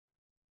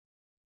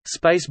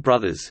Space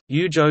Brothers,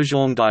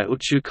 Yuzhouzhongdai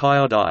Uchu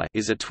Kyodai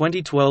is a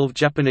 2012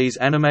 Japanese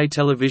anime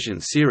television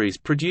series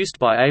produced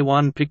by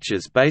A1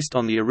 Pictures based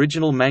on the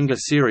original manga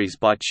series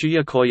by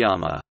Chuya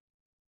Koyama.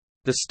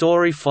 The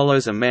story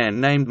follows a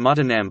man named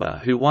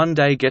Mutanamba who one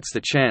day gets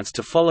the chance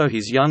to follow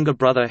his younger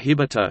brother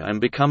Hibato and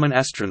become an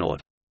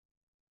astronaut.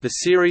 The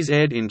series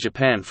aired in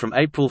Japan from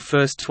April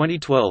 1,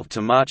 2012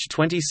 to March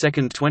 22,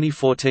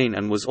 2014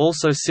 and was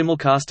also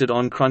simulcasted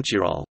on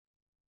Crunchyroll.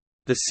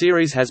 The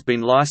series has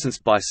been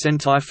licensed by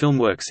Sentai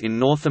Filmworks in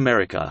North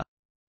America.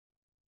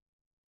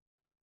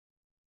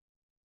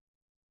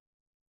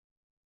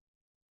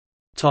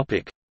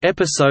 Topic: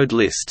 Episode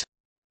list.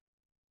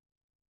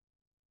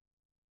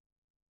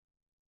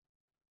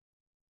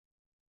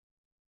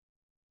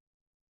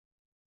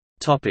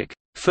 Topic: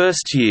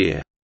 First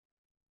year.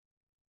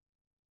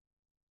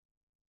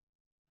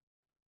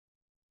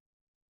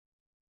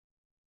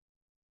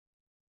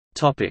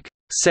 Topic: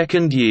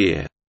 Second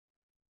year.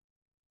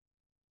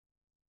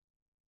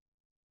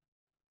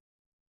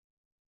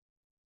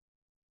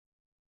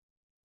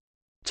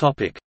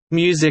 Topic: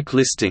 Music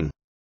listing.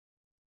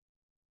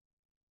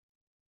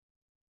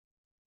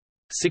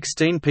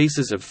 16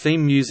 pieces of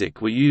theme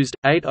music were used,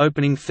 8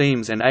 opening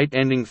themes and 8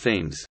 ending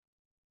themes.